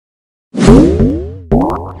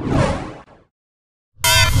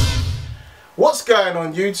What's going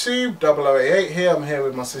on YouTube? 0088 here. I'm here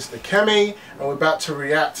with my sister Kemi, and we're about to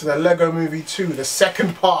react to the Lego Movie 2, the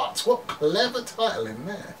second part. What clever title in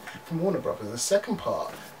there from Warner Brothers, the second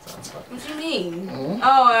part. What do you mean? Mm-hmm.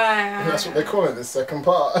 Oh, that's what they call it, the second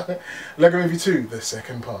part. Lego Movie 2, the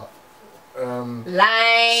second part. So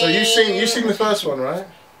you've seen the first one, right?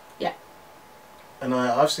 Yeah. And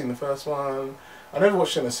I've seen the first one. I never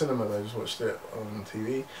watched it in the cinema though, I just watched it on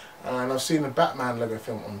TV. And I've seen the Batman Lego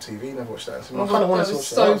film on TV, never watched that in the cinema. I kind of wanted to watch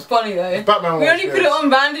that. Was so funny though. Batman we only put it on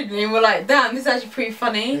randomly and we're like, damn, this is actually pretty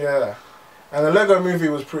funny. Yeah. And the Lego movie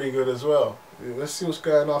was pretty good as well. Let's see what's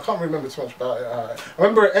going on. I can't remember too much about it. I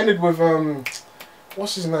remember it ended with,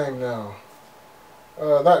 what's his name now?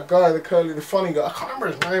 That guy, the funny guy, I can't remember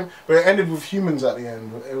his name, but it ended with humans at the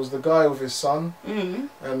end. It was the guy with his son, and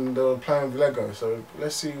they were playing with Lego. So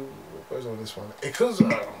let's see what goes on this one.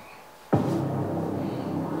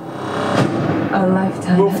 A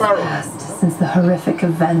lifetime has passed since the horrific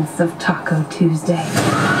events of Taco Tuesday.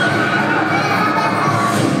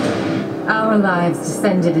 Our lives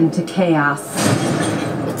descended into chaos.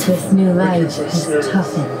 This new life has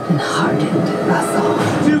toughened and hardened us all.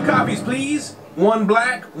 2 coffees, please. 1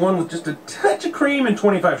 black, 1 with just a touch of cream and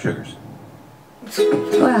 25 sugars.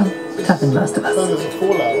 Well, toughened most of us.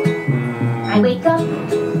 I wake up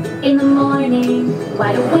in the morning,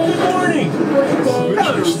 wide awake. Good morning. For the day.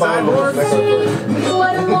 Hello, cyborg.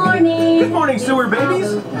 What a morning. Good morning, sewer babies.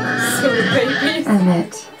 Sewer babies.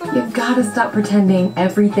 Emmett, you've got to stop pretending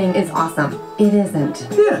everything is awesome. It isn't.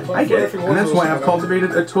 Yeah, I get it. And that's why I've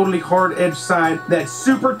cultivated a totally hard-edged side that's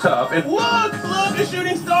super tough. And look, a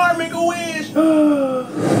shooting star, make a wish. Oh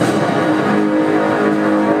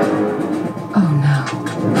no.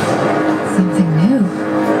 Something new.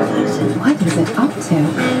 What is it up to?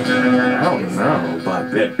 I don't know,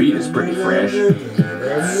 but that beat is pretty fresh.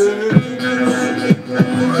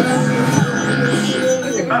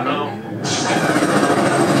 Uh-oh.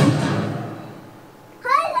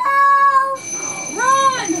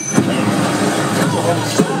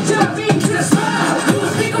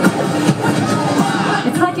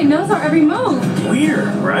 It's like it knows our every move.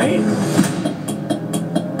 Weird, right?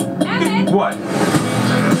 Emmett! What?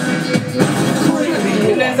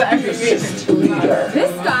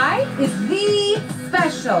 This guy is the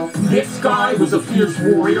special. This guy was a fierce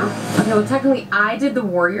warrior. Okay, well technically I did the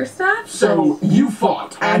warrior stuff. So you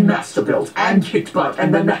fought and master built and kicked butt,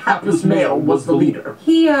 and then the hapless male was the leader.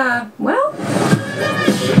 He, well...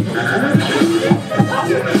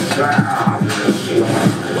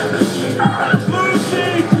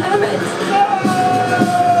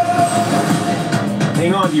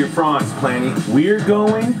 Hang on to your fronds, Planny. We're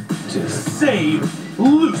going to save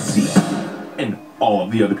Lucy and all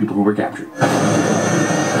of the other people who were captured.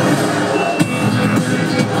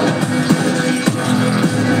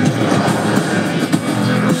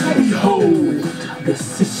 Behold, the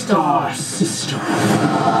sister.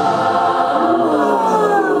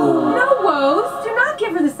 No woes. Do not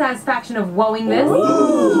give her the satisfaction of woeing this.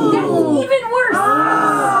 That's even worse.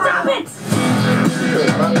 Stop it!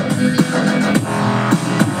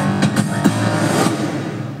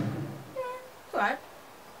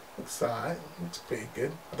 It's alright. It's pretty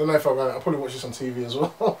good. I don't know if I'll probably watch this on TV as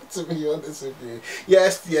well, to be honest with you.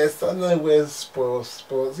 Yes, I know we're sports.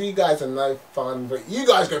 You guys are no fun, but you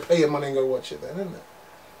guys go pay your money and go watch it then, isn't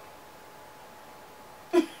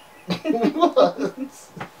it? What?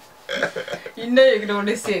 You know you're going to want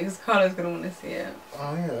to see it because Carla's going to want to see it.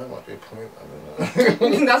 Oh yeah, that might be a point. I don't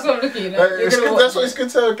know. That's what I'm looking at. That's why it's good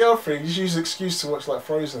to have a girlfriend. You use an excuse to watch like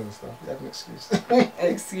Frozen and stuff. You have an excuse.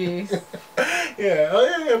 Excuse. Yeah, oh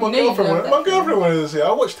yeah. My girlfriend wanted to see it.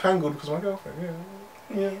 I watched Tangled because of my girlfriend.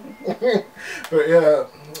 Yeah. But yeah,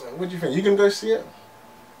 what do you think? You gonna go see it?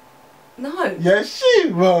 No. Yes,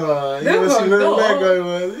 you are. You wanna see the Lego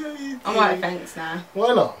one? Yeah, I'm alright, thanks now.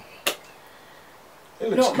 Why not?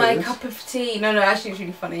 Not my cup of tea. No, actually it's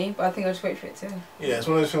really funny, but I think I'll just wait for it too. Yeah, it's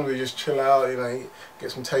one of those films where you just chill out, you know, get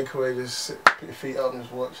some takeaway, just sit, put your feet up and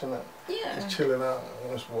just watch, and that. Yeah. Just chilling out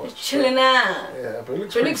and just watch. Just chilling out. Yeah, but it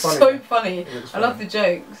looks funny. So funny. I love the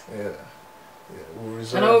jokes. Yeah. We'll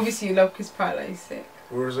reserve. And I obviously love Chris Pratt, like he's sick.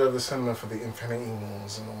 We'll reserve the cinema for the Infinity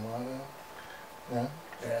Wars and all that. Yeah.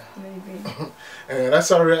 Yeah. Maybe. Anyway,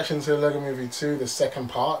 that's our reaction to Lego Movie 2, the second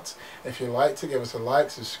part. If you liked it, give us a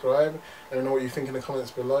like, subscribe. Let me know what you think in the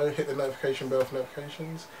comments below. Hit the notification bell for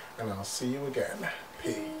notifications. And I'll see you again.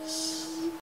 Peace.